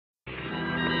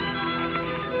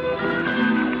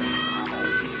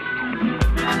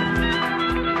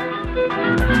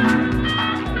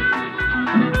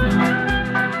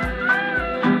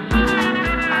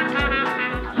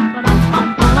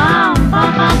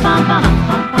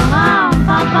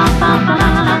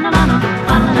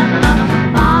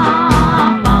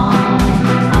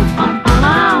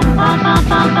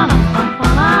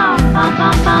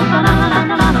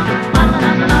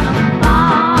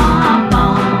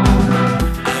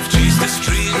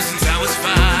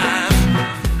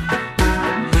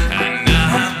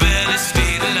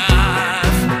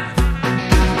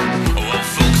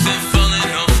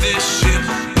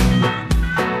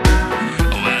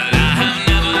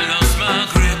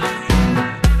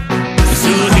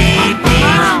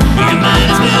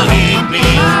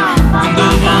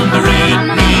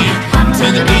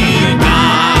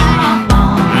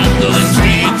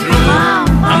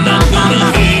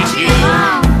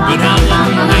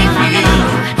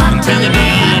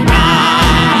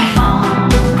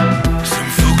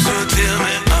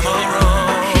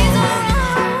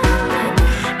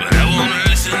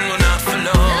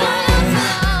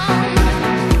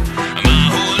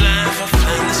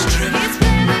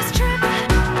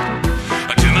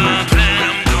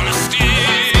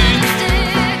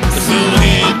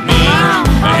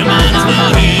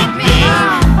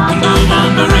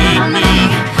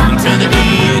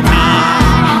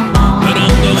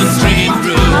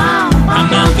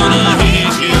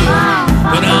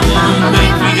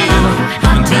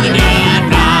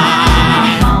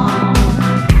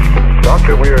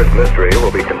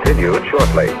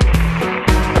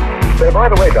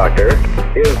way, Doctor,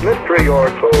 is mystery your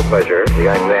sole pleasure?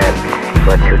 Young man,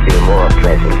 what could be more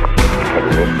pleasant than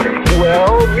mystery?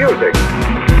 Well, music.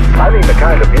 I mean the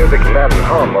kind of music men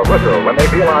hum or whistle when they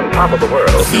feel on top of the world.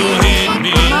 So hit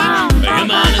me, your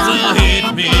mind is all hit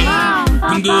me,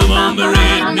 and go on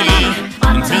berate me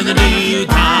until the day you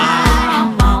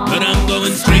die. But I'm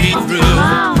going straight through,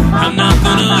 I'm not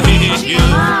gonna hit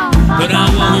you.